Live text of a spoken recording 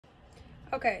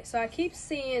Okay, so I keep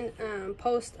seeing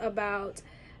posts about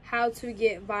how to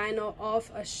get vinyl off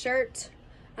a shirt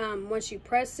once you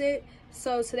press it.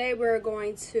 So today we're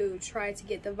going to try to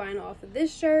get the vinyl off of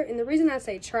this shirt. And the reason I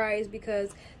say try is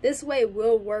because this way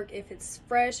will work if it's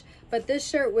fresh. But this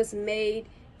shirt was made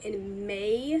in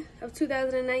May of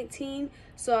 2019.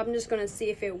 So I'm just going to see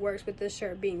if it works with this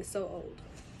shirt being so old.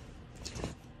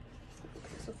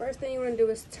 So first thing you want to do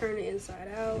is turn it inside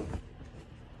out.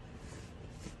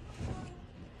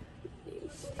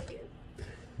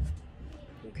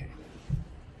 Okay.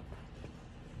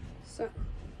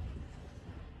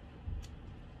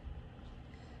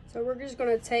 So we're just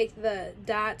going to take the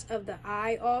dot of the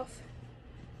eye off.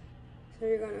 So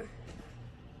you're going to,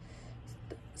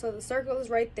 so the circle is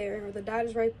right there, or the dot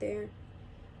is right there.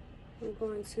 I'm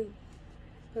going to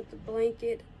put the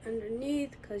blanket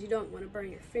underneath because you don't want to burn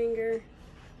your finger.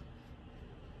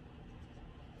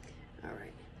 All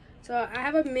right. So I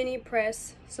have a mini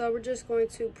press, so we're just going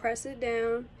to press it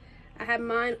down. I have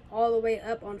mine all the way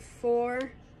up on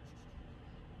 4.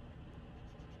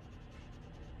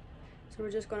 So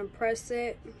we're just going to press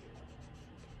it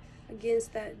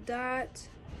against that dot.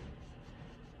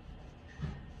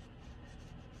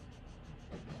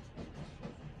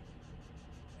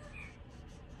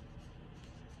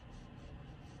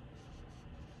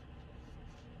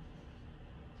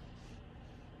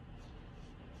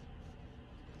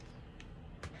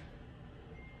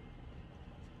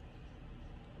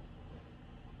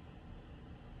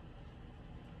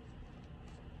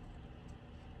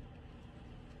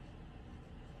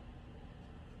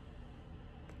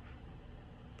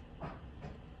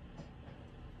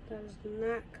 That is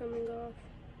not coming off.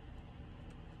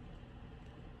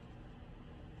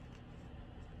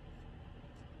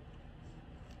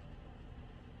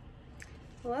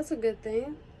 Well, that's a good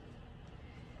thing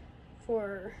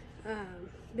for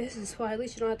business wise. At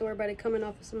least you don't have to worry about it coming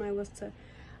off if somebody was to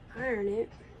iron it.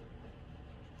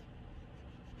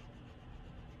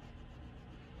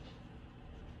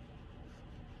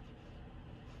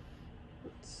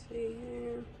 Let's see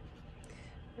here.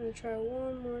 I'm gonna try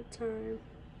one more time.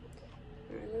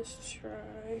 Alright, let's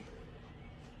try.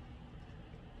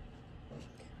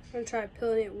 I'm gonna try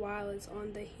peeling it while it's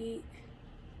on the heat.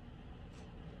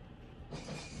 Let's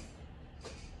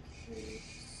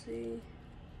see.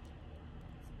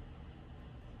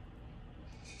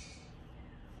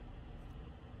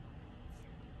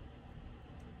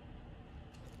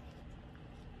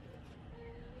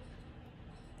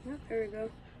 Oh, there we go.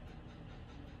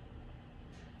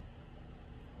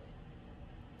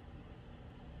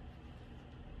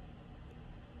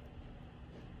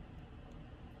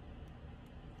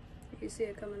 You see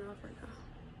it coming off right now.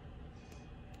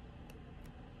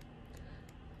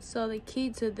 So the key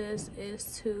to this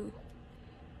is to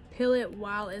peel it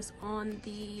while it's on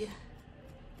the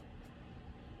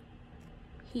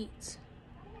heat.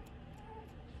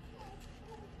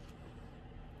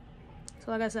 So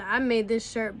like I said, I made this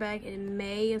shirt back in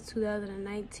May of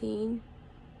 2019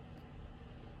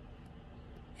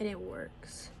 and it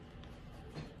works.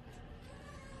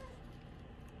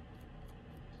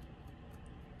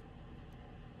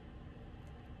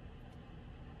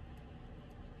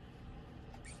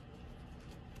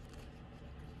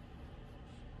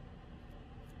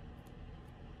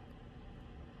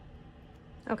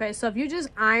 Okay, so if you just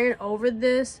iron over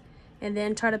this and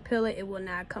then try to peel it, it will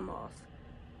not come off.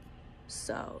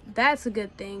 So that's a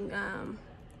good thing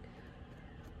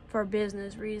for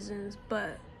business reasons.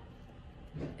 But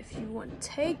if you want to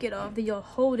take it off, then you'll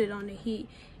hold it on the heat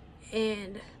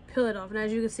and peel it off. And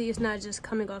as you can see, it's not just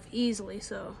coming off easily.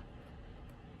 So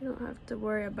you don't have to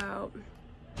worry about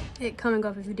it coming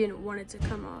off if you didn't want it to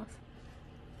come off.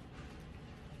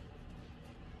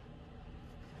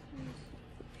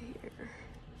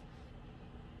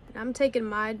 I'm taking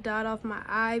my dot off my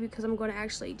eye because I'm going to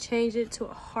actually change it to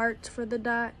a heart for the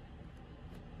dot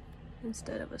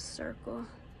instead of a circle.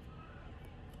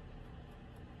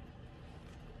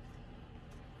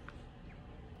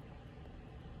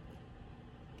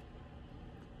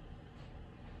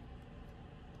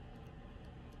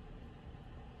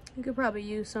 You could probably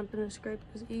use something to scrape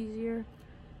this easier.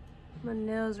 My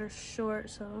nails are short,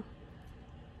 so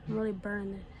I'm really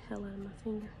burning the hell out of my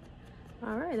finger.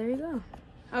 All right, there you go.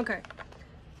 Okay,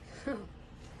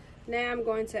 now I'm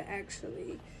going to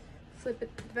actually flip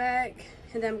it back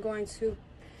and then I'm going to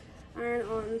iron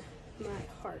on my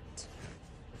heart.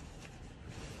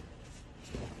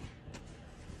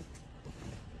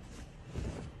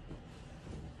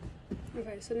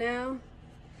 Okay, so now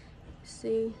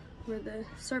see where the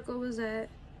circle was at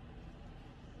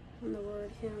on the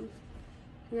word him.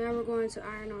 Now we're going to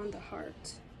iron on the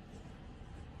heart.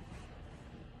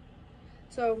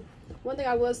 So one thing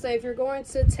I will say, if you're going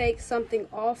to take something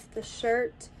off the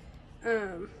shirt,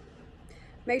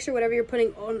 make sure whatever you're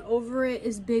putting on over it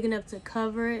is big enough to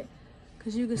cover it,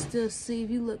 because you can still see, if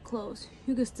you look close,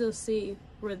 you can still see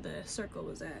where the circle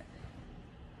was at.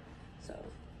 So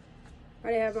I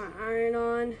already have my iron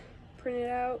on, printed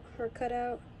out or cut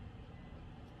out.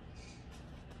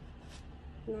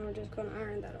 Now we're just gonna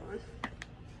iron that on.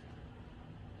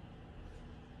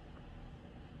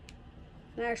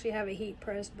 I actually have a heat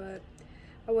press, but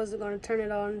I wasn't going to turn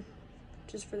it on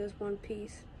just for this one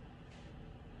piece.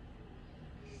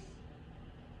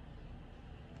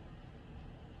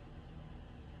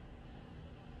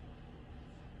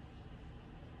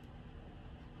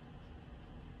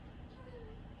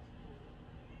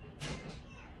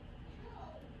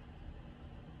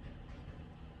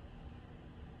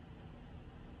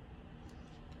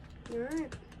 All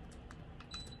right.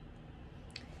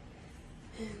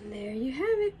 And there you have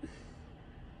it.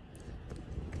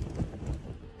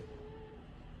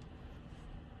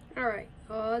 All right,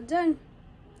 all done.